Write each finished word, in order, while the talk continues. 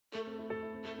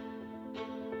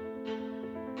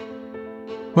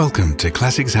Welcome to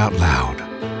Classics Out Loud.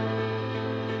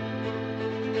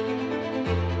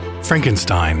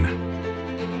 Frankenstein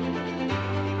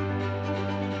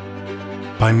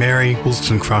by Mary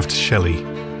Wollstonecraft Shelley.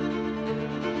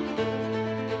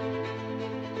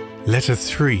 Letter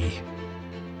 3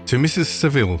 to Mrs.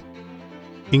 Saville,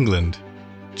 England,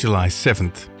 July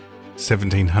 7th,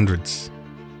 1700s.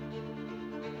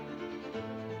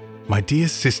 My dear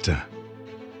sister,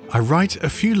 I write a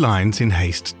few lines in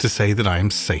haste to say that I am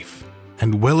safe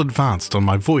and well advanced on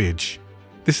my voyage.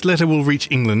 This letter will reach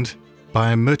England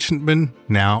by a merchantman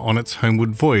now on its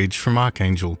homeward voyage from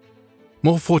Archangel,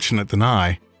 more fortunate than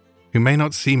I, who may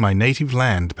not see my native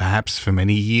land perhaps for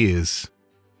many years.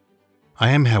 I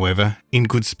am, however, in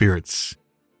good spirits.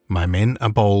 My men are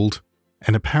bold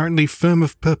and apparently firm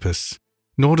of purpose,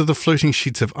 nor do the floating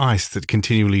sheets of ice that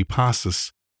continually pass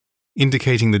us,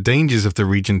 indicating the dangers of the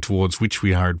region towards which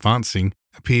we are advancing,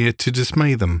 appear to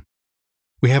dismay them.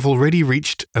 We have already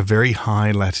reached a very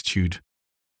high latitude.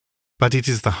 But it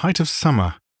is the height of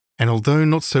summer, and although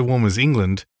not so warm as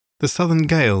England, the southern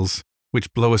gales,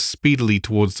 which blow us speedily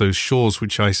towards those shores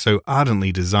which I so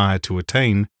ardently desire to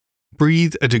attain,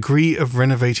 breathe a degree of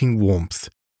renovating warmth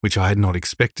which I had not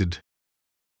expected.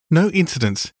 No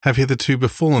incidents have hitherto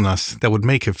befallen us that would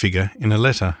make a figure in a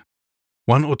letter.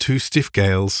 1 or 2 stiff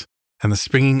gales, and the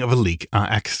springing of a leak are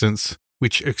accidents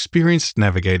which experienced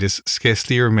navigators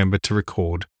scarcely remember to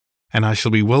record, and I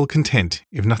shall be well content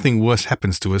if nothing worse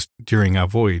happens to us during our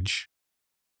voyage.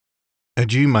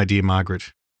 Adieu, my dear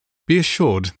Margaret. Be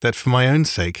assured that for my own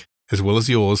sake, as well as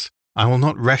yours, I will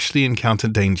not rashly encounter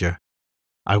danger.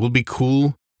 I will be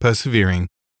cool, persevering,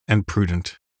 and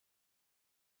prudent.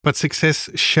 But success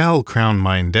shall crown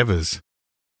my endeavours.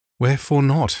 Wherefore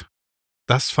not?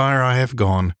 Thus far I have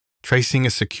gone, tracing a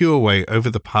secure way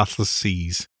over the pathless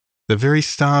seas, the very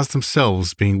stars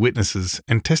themselves being witnesses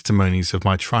and testimonies of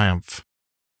my triumph.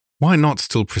 Why not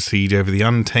still proceed over the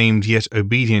untamed yet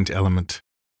obedient element?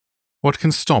 What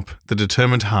can stop the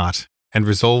determined heart and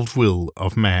resolved will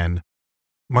of man?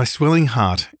 My swelling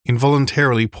heart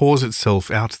involuntarily pours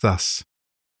itself out thus.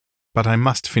 But I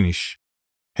must finish.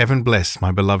 Heaven bless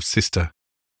my beloved sister,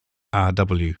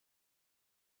 R.W.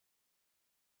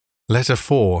 Letter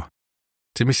 4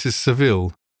 to Mrs.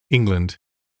 Saville, England,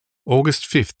 August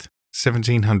 5th,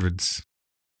 1700s.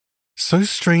 So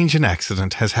strange an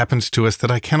accident has happened to us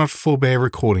that I cannot forbear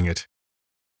recording it,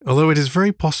 although it is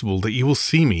very possible that you will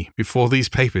see me before these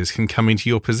papers can come into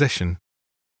your possession.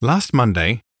 Last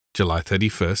Monday, July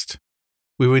 31st,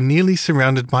 we were nearly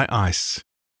surrounded by ice,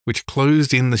 which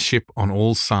closed in the ship on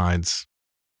all sides,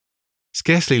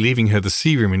 scarcely leaving her the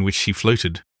sea room in which she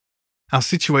floated. Our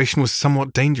situation was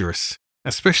somewhat dangerous,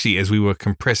 especially as we were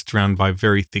compressed round by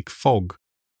very thick fog.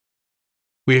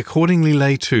 We accordingly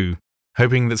lay to,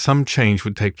 hoping that some change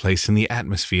would take place in the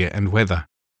atmosphere and weather.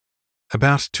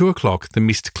 About 2 o'clock the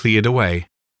mist cleared away,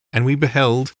 and we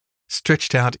beheld,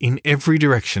 stretched out in every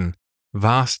direction,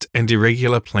 vast and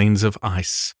irregular plains of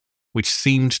ice, which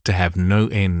seemed to have no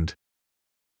end.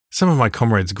 Some of my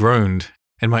comrades groaned,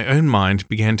 and my own mind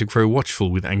began to grow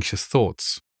watchful with anxious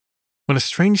thoughts, when a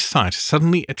strange sight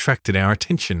suddenly attracted our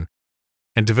attention,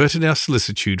 and diverted our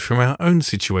solicitude from our own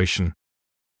situation.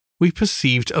 We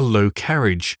perceived a low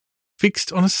carriage,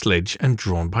 fixed on a sledge and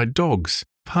drawn by dogs,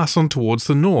 pass on towards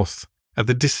the north, at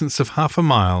the distance of half a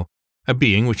mile. A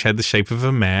being which had the shape of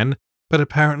a man, but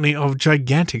apparently of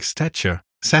gigantic stature,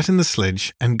 sat in the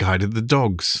sledge and guided the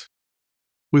dogs.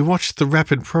 We watched the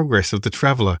rapid progress of the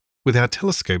traveller with our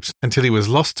telescopes until he was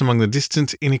lost among the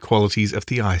distant inequalities of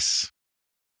the ice.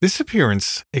 This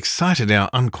appearance excited our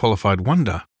unqualified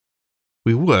wonder.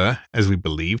 We were, as we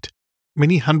believed,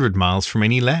 many hundred miles from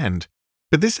any land,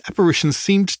 but this apparition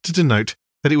seemed to denote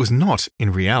that it was not,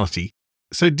 in reality,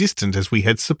 so distant as we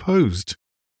had supposed.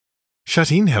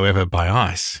 Shut in, however, by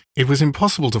ice, it was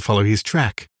impossible to follow his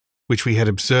track, which we had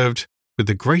observed with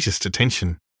the greatest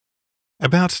attention.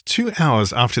 About 2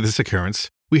 hours after this occurrence,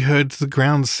 we heard the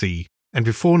ground sea, and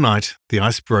before night the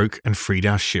ice broke and freed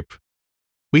our ship.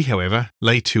 We, however,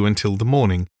 lay to until the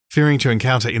morning, fearing to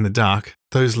encounter in the dark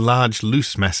those large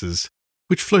loose masses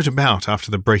which float about after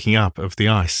the breaking up of the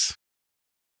ice.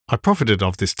 I profited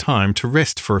of this time to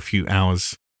rest for a few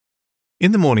hours.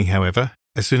 In the morning, however,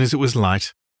 as soon as it was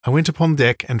light, I went upon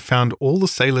deck and found all the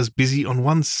sailors busy on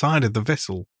one side of the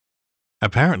vessel,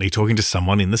 apparently talking to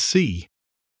someone in the sea.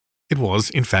 It was,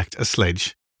 in fact, a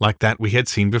sledge, like that we had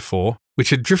seen before, which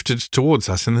had drifted towards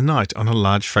us in the night on a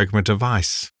large fragment of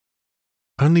ice.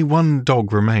 Only one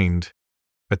dog remained,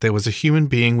 but there was a human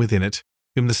being within it,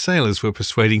 whom the sailors were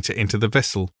persuading to enter the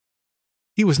vessel.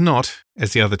 He was not,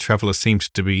 as the other traveller seemed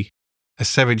to be, a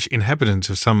savage inhabitant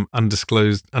of some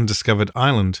undiscovered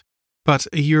island, but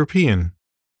a European.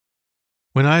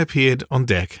 When I appeared on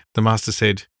deck, the master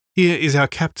said, "Here is our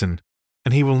captain,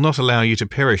 and he will not allow you to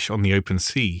perish on the open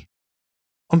sea."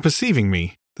 On perceiving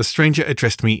me, the stranger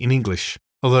addressed me in English,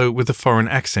 although with a foreign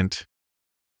accent.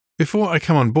 "Before I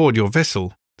come on board your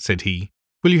vessel," said he,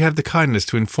 "will you have the kindness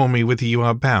to inform me whither you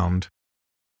are bound?"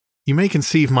 You may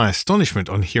conceive my astonishment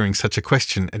on hearing such a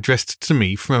question addressed to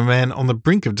me from a man on the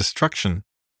brink of destruction,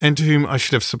 and to whom I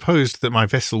should have supposed that my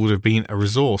vessel would have been a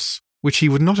resource, which he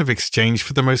would not have exchanged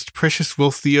for the most precious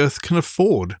wealth the earth can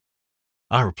afford.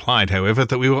 I replied, however,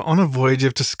 that we were on a voyage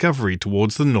of discovery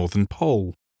towards the northern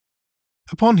pole.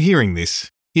 Upon hearing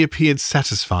this, he appeared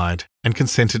satisfied and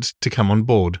consented to come on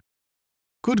board.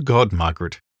 Good God,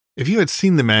 Margaret, if you had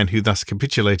seen the man who thus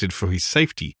capitulated for his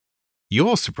safety,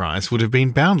 your surprise would have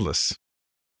been boundless.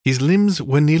 His limbs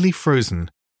were nearly frozen,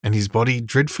 and his body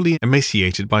dreadfully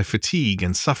emaciated by fatigue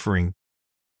and suffering.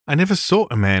 I never saw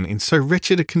a man in so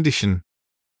wretched a condition.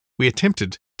 We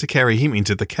attempted to carry him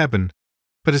into the cabin,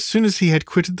 but as soon as he had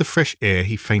quitted the fresh air,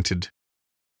 he fainted.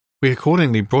 We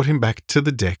accordingly brought him back to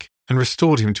the deck and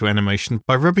restored him to animation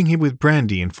by rubbing him with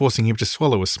brandy and forcing him to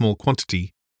swallow a small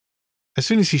quantity. As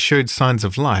soon as he showed signs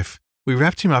of life, we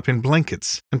wrapped him up in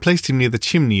blankets and placed him near the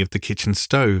chimney of the kitchen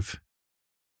stove.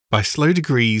 By slow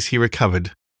degrees he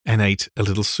recovered and ate a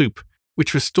little soup,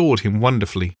 which restored him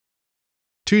wonderfully.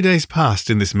 2 days passed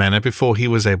in this manner before he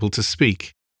was able to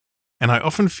speak, and I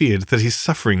often feared that his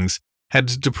sufferings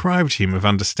had deprived him of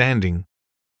understanding.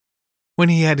 When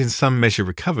he had in some measure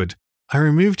recovered, I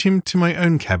removed him to my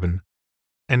own cabin,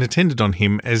 and attended on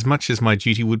him as much as my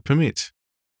duty would permit.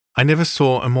 I never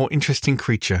saw a more interesting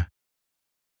creature.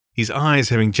 His eyes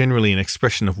having generally an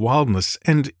expression of wildness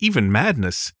and even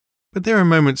madness, but there are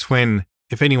moments when,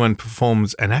 if anyone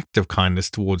performs an act of kindness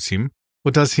towards him,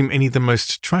 or does him any the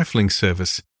most trifling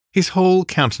service, his whole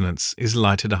countenance is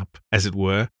lighted up, as it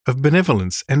were, of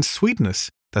benevolence and sweetness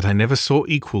that I never saw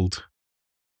equalled.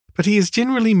 But he is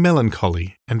generally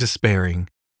melancholy and despairing,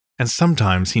 and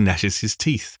sometimes he gnashes his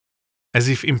teeth, as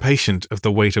if impatient of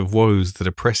the weight of woes that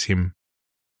oppress him.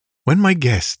 When my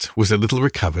guest was a little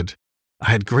recovered, I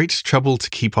had great trouble to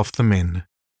keep off the men,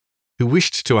 who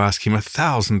wished to ask him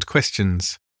 1,000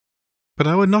 questions, but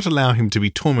I would not allow him to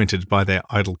be tormented by their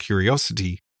idle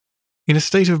curiosity. In a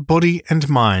state of body and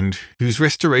mind whose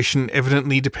restoration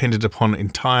evidently depended upon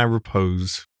entire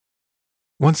repose.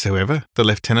 Once, however, the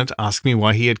lieutenant asked me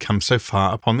why he had come so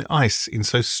far upon the ice in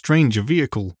so strange a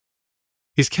vehicle.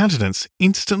 His countenance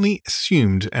instantly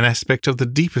assumed an aspect of the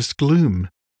deepest gloom,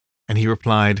 and he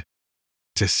replied,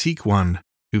 "To seek one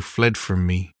who fled from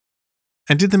me."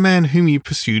 "And did the man whom you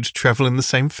pursued travel in the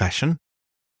same fashion?"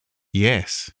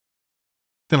 "Yes."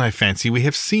 "Then I fancy we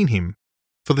have seen him,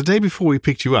 for the day before we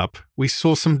picked you up, we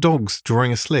saw some dogs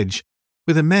drawing a sledge,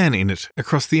 with a man in it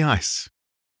across the ice."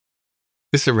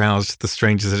 This aroused the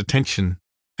stranger's attention,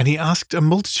 and he asked a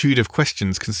multitude of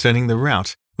questions concerning the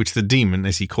route which the demon,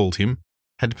 as he called him,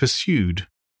 had pursued.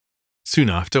 Soon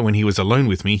after, when he was alone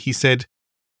with me, he said,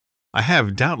 "I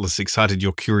have doubtless excited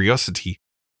your curiosity,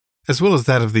 as well as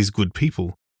that of these good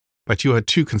people, but you are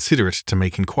too considerate to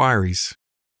make inquiries."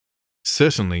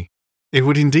 "Certainly, it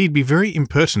would indeed be very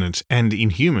impertinent and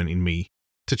inhuman in me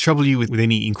to trouble you with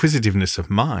any inquisitiveness of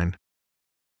mine.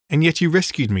 And yet you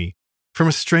rescued me from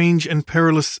a strange and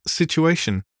perilous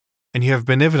situation, and you have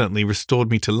benevolently restored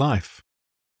me to life."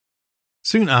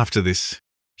 Soon after this,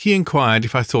 he inquired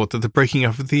if I thought that the breaking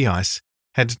up of the ice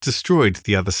had destroyed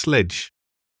the other sledge.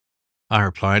 I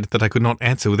replied that I could not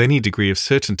answer with any degree of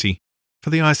certainty, for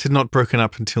the ice had not broken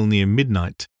up until near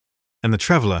midnight, and the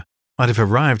traveller might have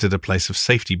arrived at a place of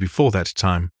safety before that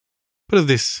time, but of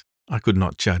this I could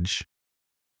not judge.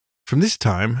 From this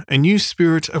time, a new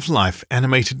spirit of life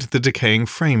animated the decaying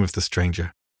frame of the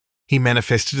stranger. He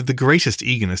manifested the greatest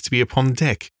eagerness to be upon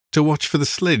deck to watch for the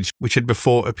sledge which had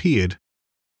before appeared.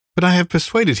 But I have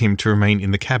persuaded him to remain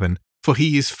in the cabin, for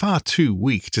he is far too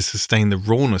weak to sustain the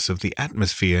rawness of the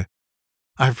atmosphere.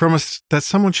 I have promised that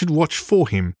someone should watch for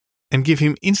him and give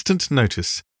him instant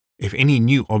notice if any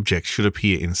new object should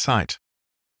appear in sight.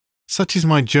 Such is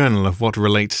my journal of what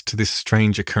relates to this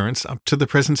strange occurrence up to the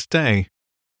present day.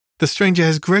 The stranger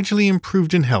has gradually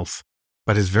improved in health,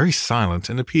 but is very silent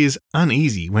and appears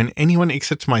uneasy when anyone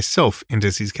except myself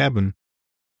enters his cabin.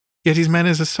 Yet his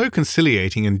manners are so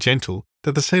conciliating and gentle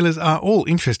that the sailors are all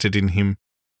interested in him,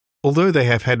 although they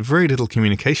have had very little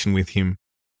communication with him.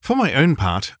 For my own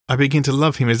part, I begin to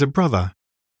love him as a brother,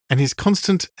 and his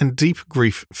constant and deep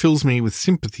grief fills me with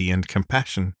sympathy and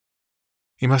compassion.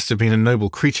 He must have been a noble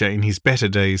creature in his better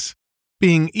days,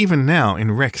 being even now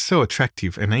in wreck so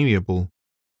attractive and amiable.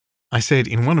 I said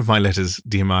in one of my letters,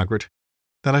 dear Margaret,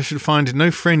 that I should find no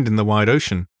friend in the wide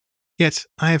ocean, yet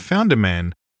I have found a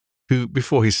man who,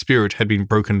 before his spirit had been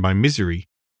broken by misery,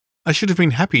 I should have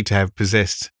been happy to have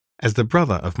possessed as the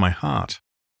brother of my heart.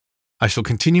 I shall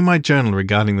continue my journal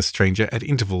regarding the stranger at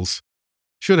intervals,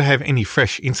 should I have any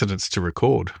fresh incidents to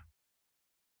record.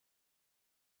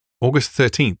 August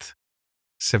 13th,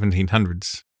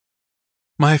 1700s.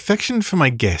 My affection for my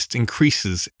guest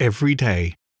increases every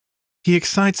day. He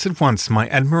excites at once my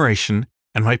admiration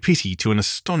and my pity to an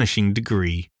astonishing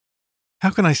degree. How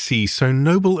can I see so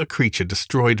noble a creature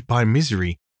destroyed by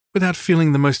misery without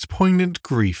feeling the most poignant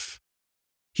grief?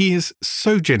 He is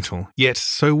so gentle, yet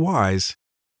so wise.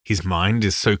 His mind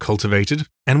is so cultivated,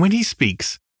 and when he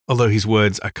speaks, although his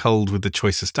words are culled with the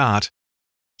choicest art,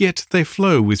 yet they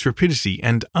flow with rapidity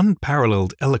and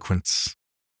unparalleled eloquence.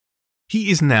 He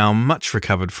is now much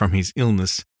recovered from his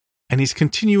illness, and is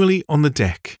continually on the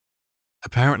deck,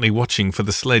 apparently watching for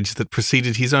the sledge that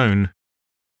preceded his own.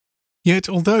 Yet,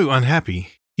 although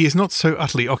unhappy, he is not so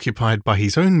utterly occupied by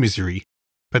his own misery,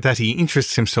 but that he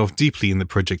interests himself deeply in the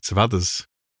projects of others.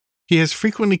 He has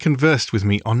frequently conversed with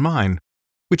me on mine,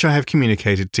 which I have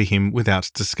communicated to him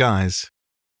without disguise.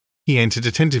 He entered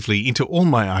attentively into all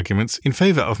my arguments in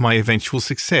favour of my eventual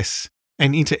success,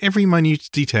 and into every minute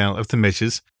detail of the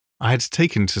measures I had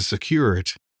taken to secure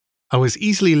it. I was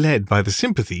easily led by the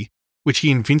sympathy which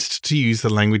he evinced to use the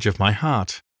language of my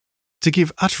heart, to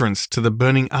give utterance to the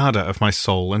burning ardour of my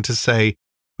soul, and to say,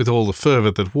 with all the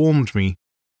fervour that warmed me,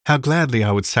 how gladly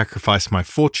I would sacrifice my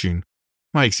fortune,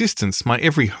 my existence, my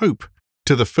every hope,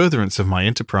 to the furtherance of my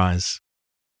enterprise.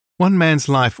 One man's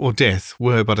life or death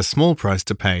were but a small price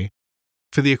to pay,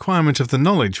 for the acquirement of the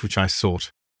knowledge which I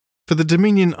sought, for the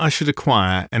dominion I should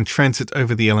acquire and transit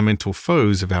over the elemental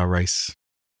foes of our race.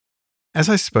 As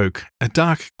I spoke, a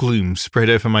dark gloom spread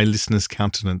over my listener's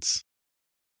countenance.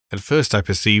 At first I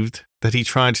perceived that he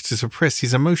tried to suppress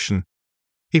his emotion.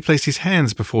 He placed his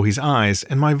hands before his eyes,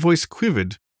 and my voice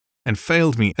quivered and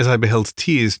failed me as I beheld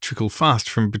tears trickle fast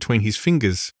from between his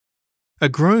fingers. A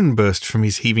groan burst from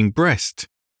his heaving breast.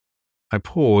 I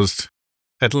paused.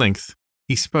 At length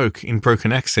he spoke in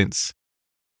broken accents.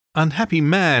 "Unhappy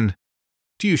man!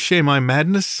 Do you share my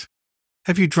madness?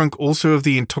 Have you drunk also of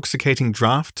the intoxicating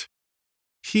draught?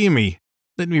 Hear me,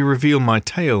 let me reveal my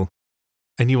tale,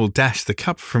 and you will dash the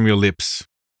cup from your lips."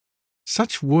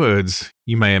 Such words,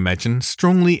 you may imagine,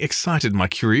 strongly excited my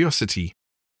curiosity.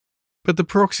 But the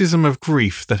paroxysm of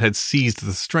grief that had seized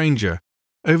the stranger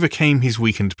overcame his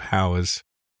weakened powers,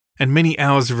 and many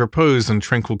hours of repose and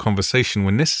tranquil conversation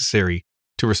were necessary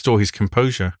to restore his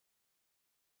composure.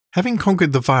 Having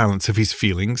conquered the violence of his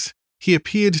feelings, he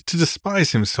appeared to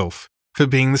despise himself for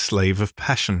being the slave of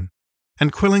passion,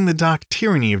 and quelling the dark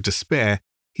tyranny of despair,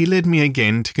 he led me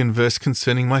again to converse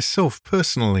concerning myself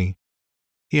personally.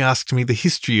 He asked me the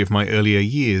history of my earlier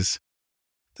years.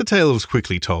 The tale was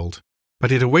quickly told,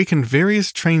 but it awakened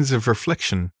various trains of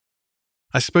reflection.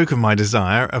 I spoke of my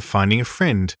desire of finding a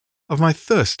friend, of my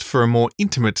thirst for a more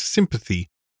intimate sympathy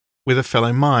with a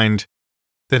fellow mind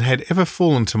that had ever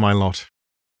fallen to my lot,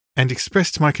 and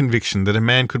expressed my conviction that a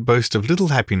man could boast of little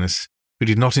happiness who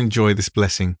did not enjoy this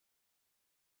blessing.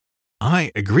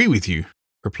 "I agree with you,"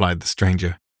 replied the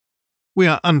stranger. "We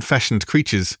are unfashioned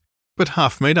creatures, but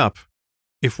half made up.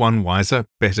 If one wiser,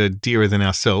 better, dearer than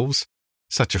ourselves,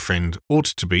 such a friend ought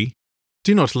to be,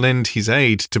 do not lend his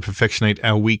aid to perfectionate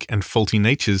our weak and faulty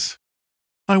natures.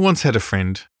 I once had a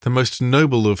friend, the most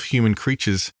noble of human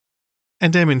creatures,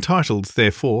 and am entitled,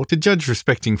 therefore, to judge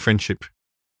respecting friendship.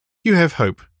 You have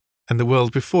hope, and the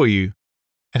world before you,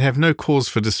 and have no cause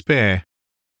for despair,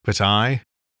 but I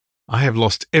have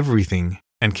lost everything,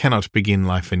 and cannot begin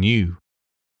life anew."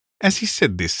 As he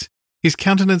said this, his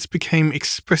countenance became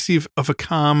expressive of a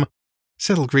calm,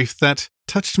 settled grief that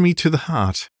touched me to the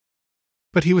heart.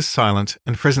 But he was silent,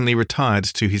 and presently retired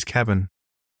to his cabin.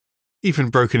 Even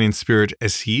broken in spirit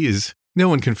as he is, no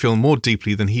one can feel more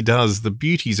deeply than he does the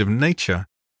beauties of nature.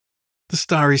 The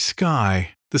starry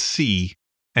sky, the sea,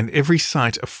 and every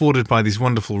sight afforded by these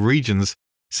wonderful regions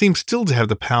seem still to have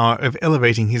the power of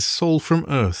elevating his soul from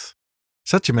earth.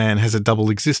 Such a man has a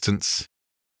double existence.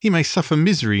 He may suffer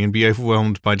misery and be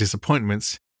overwhelmed by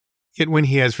disappointments, yet when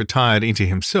he has retired into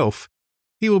himself,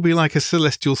 he will be like a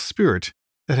celestial spirit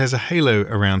that has a halo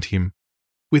around him,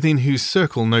 within whose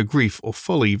circle no grief or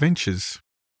folly ventures.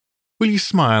 Will you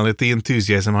smile at the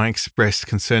enthusiasm I expressed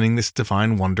concerning this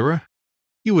divine wanderer?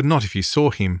 You would not if you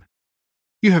saw him.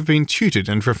 You have been tutored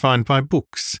and refined by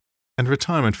books, and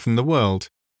retirement from the world,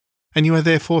 and you are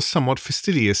therefore somewhat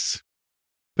fastidious.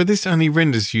 But this only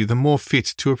renders you the more fit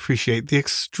to appreciate the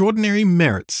extraordinary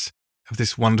merits of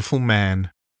this wonderful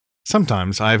man.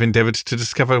 Sometimes I have endeavoured to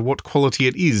discover what quality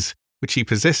it is which he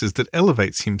possesses that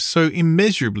elevates him so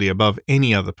immeasurably above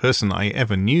any other person I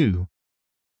ever knew.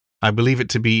 I believe it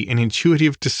to be an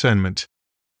intuitive discernment,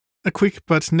 a quick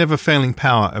but never-failing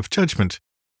power of judgment,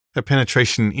 a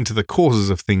penetration into the causes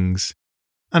of things,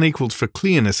 unequalled for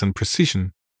clearness and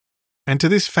precision, and to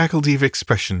this faculty of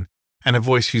expression and a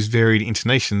voice whose varied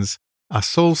intonations are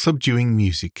soul-subduing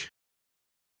music.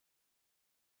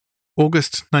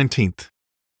 August 19th,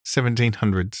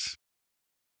 1700s.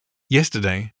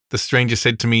 Yesterday, the stranger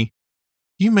said to me,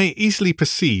 "You may easily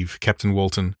perceive, Captain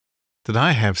Walton, that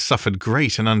I have suffered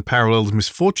great and unparalleled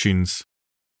misfortunes.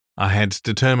 I had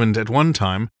determined at one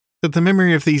time that the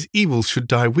memory of these evils should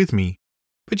die with me,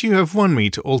 but you have won me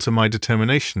to alter my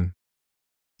determination.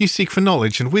 You seek for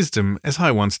knowledge and wisdom as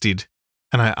I once did,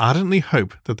 and I ardently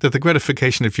hope that the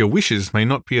gratification of your wishes may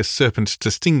not be a serpent to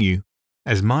sting you,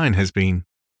 as mine has been.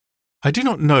 I do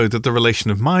not know that the relation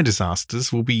of my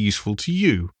disasters will be useful to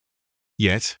you.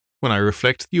 Yet, when I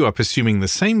reflect you are pursuing the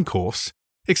same course,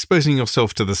 exposing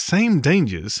yourself to the same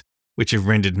dangers which have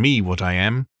rendered me what I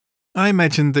am, I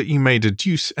imagine that you may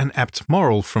deduce an apt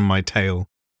moral from my tale,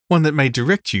 one that may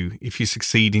direct you if you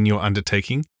succeed in your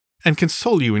undertaking, and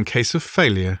console you in case of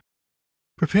failure.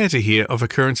 Prepare to hear of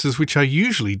occurrences which are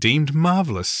usually deemed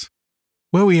marvellous.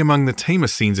 Were we among the tamer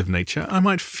scenes of nature, I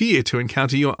might fear to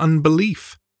encounter your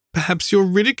unbelief, perhaps your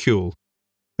ridicule,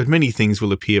 but many things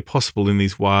will appear possible in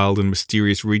these wild and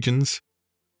mysterious regions,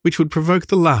 which would provoke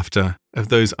the laughter of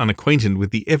those unacquainted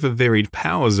with the ever-varied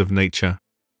powers of nature.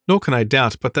 Nor can I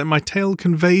doubt but that my tale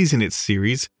conveys in its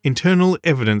series internal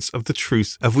evidence of the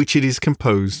truth of which it is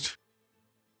composed.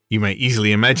 You may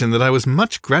easily imagine that I was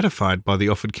much gratified by the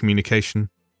offered communication.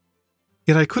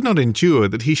 Yet I could not endure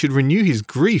that he should renew his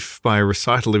grief by a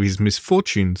recital of his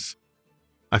misfortunes.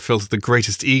 I felt the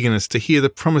greatest eagerness to hear the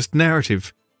promised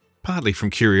narrative, partly from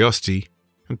curiosity,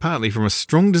 and partly from a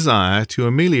strong desire to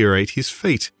ameliorate his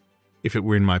fate, if it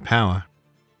were in my power.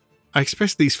 I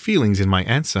expressed these feelings in my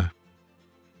answer.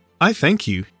 "I thank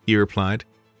you," he replied,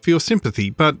 "for your sympathy,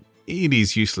 but it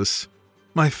is useless.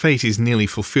 My fate is nearly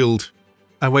fulfilled.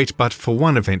 I wait but for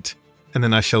one event, and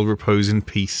then I shall repose in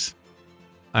peace.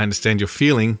 I understand your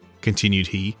feeling," continued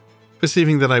he,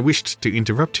 perceiving that I wished to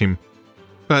interrupt him,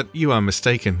 "but you are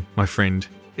mistaken, my friend,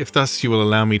 if thus you will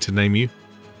allow me to name you.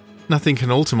 Nothing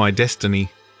can alter my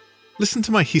destiny. Listen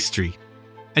to my history,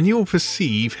 and you will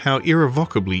perceive how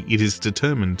irrevocably it is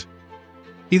determined."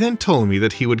 He then told me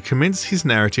that he would commence his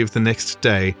narrative the next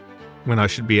day, when I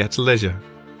should be at leisure.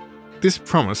 This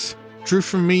promise drew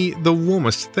from me the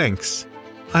warmest thanks.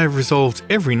 I have resolved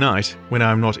every night, when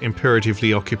I am not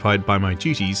imperatively occupied by my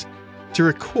duties, to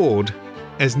record,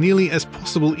 as nearly as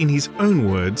possible in his own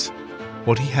words,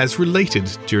 what he has related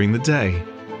during the day.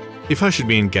 If I should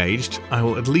be engaged, I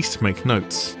will at least make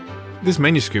notes. This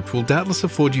manuscript will doubtless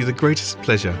afford you the greatest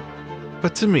pleasure,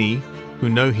 but to me, who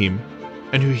know him,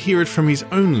 and who hear it from his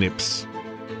own lips,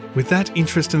 with that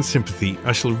interest and sympathy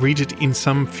I shall read it in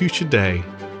some future day.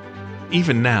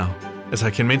 Even now, as I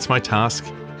commence my task,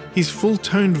 his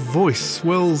full-toned voice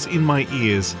swells in my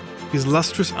ears, his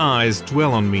lustrous eyes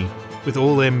dwell on me with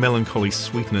all their melancholy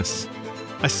sweetness.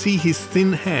 I see his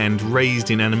thin hand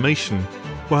raised in animation,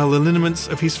 while the lineaments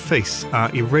of his face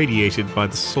are irradiated by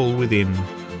the soul within.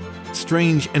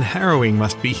 Strange and harrowing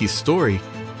must be his story,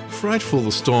 frightful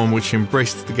the storm which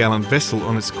embraced the gallant vessel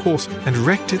on its course and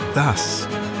wrecked it thus.